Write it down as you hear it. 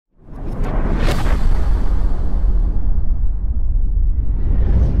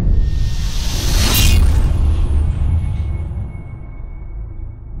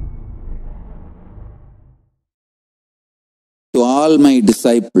all my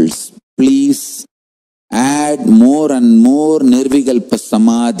disciples, please add more and more Nirvikalpa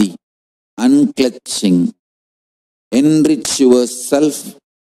Samadhi Unclutching. Enrich yourself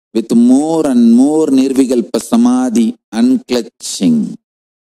with more and more Nirvikalpa Samadhi Unclutching.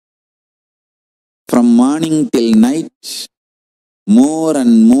 From morning till night, more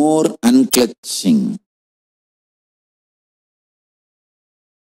and more unclutching.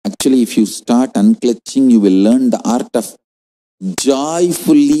 Actually, if you start unclutching, you will learn the art of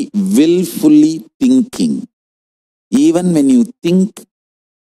joyfully, willfully thinking. Even when you think,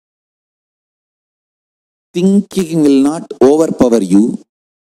 thinking will not overpower you.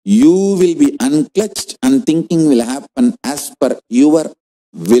 You will be unclutched and thinking will happen as per your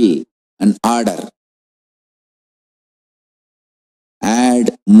will and order.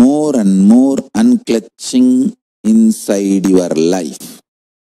 Add more and more unclutching inside your life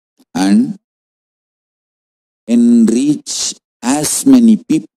and enrich as many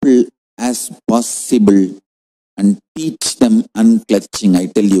people as possible and teach them unclutching. I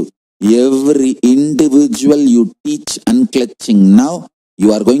tell you, every individual you teach unclutching now,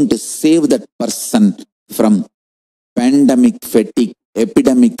 you are going to save that person from pandemic fatigue,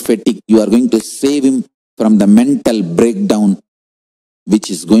 epidemic fatigue. You are going to save him from the mental breakdown, which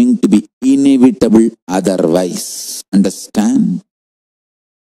is going to be inevitable otherwise. Understand?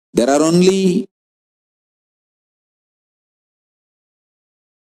 There are only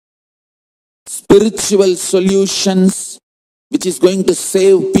spiritual solutions which is going to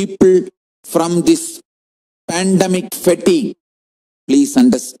save people from this pandemic fatigue. Please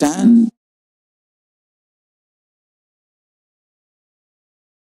understand.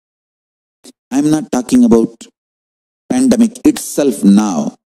 I'm not talking about pandemic itself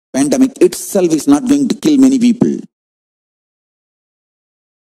now. Pandemic itself is not going to kill many people.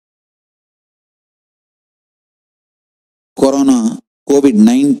 Corona,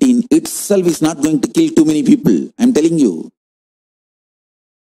 COVID-19 itself is not going to kill too many people. I'm telling you.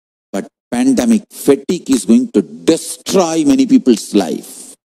 But pandemic fatigue is going to destroy many people's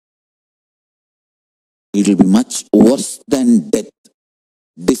life. It will be much worse than death.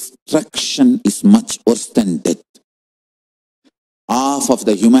 Destruction is much worse than death. Half of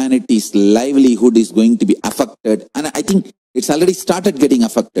the humanity's livelihood is going to be affected, and I think it's already started getting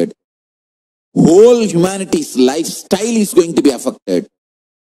affected. Whole humanity's lifestyle is going to be affected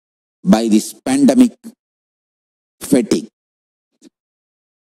by this pandemic fatigue.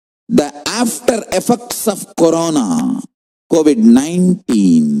 The after effects of Corona,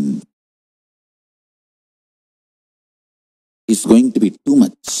 COVID-19 is going to be too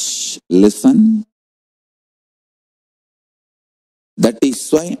much. Listen. That is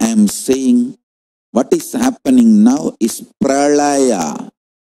why I am saying what is happening now is Pralaya.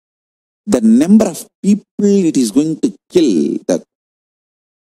 The number of people it is going to kill, the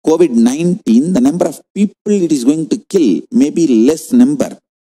COVID-19, the number of people it is going to kill, maybe less number.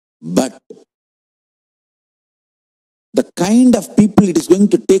 But the kind of people it is going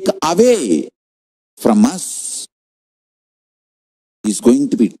to take away from us is going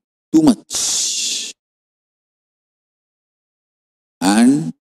to be too much.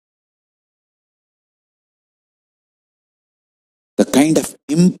 And the kind of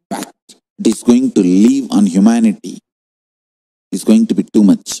impact it is going to leave on humanity is going to be too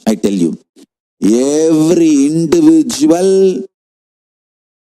much. I tell you, every individual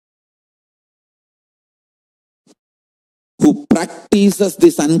who practices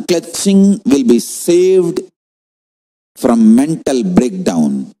this unclutching will be saved from mental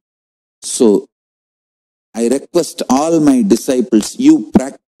breakdown. So, I request all my disciples, you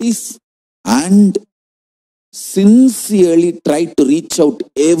practice and sincerely try to reach out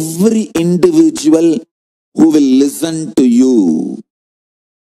every individual who will listen to you.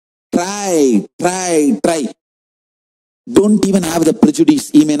 Try. Don't even have the prejudice,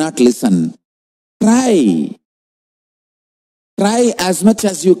 he may not listen. Try as much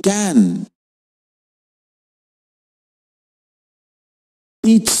as you can.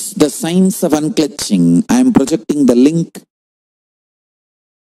 Teach the science of unclutching. I am projecting the link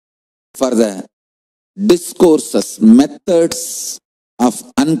for the discourses, methods of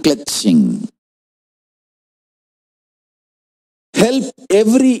unclutching. Help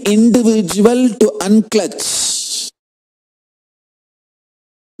every individual to unclutch.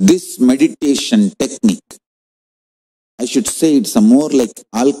 This meditation technique, I should say it's a more like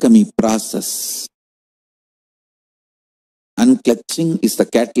alchemy process. Unclutching is the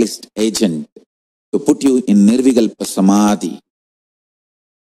catalyst agent to put you in Nirvikalpa Samadhi.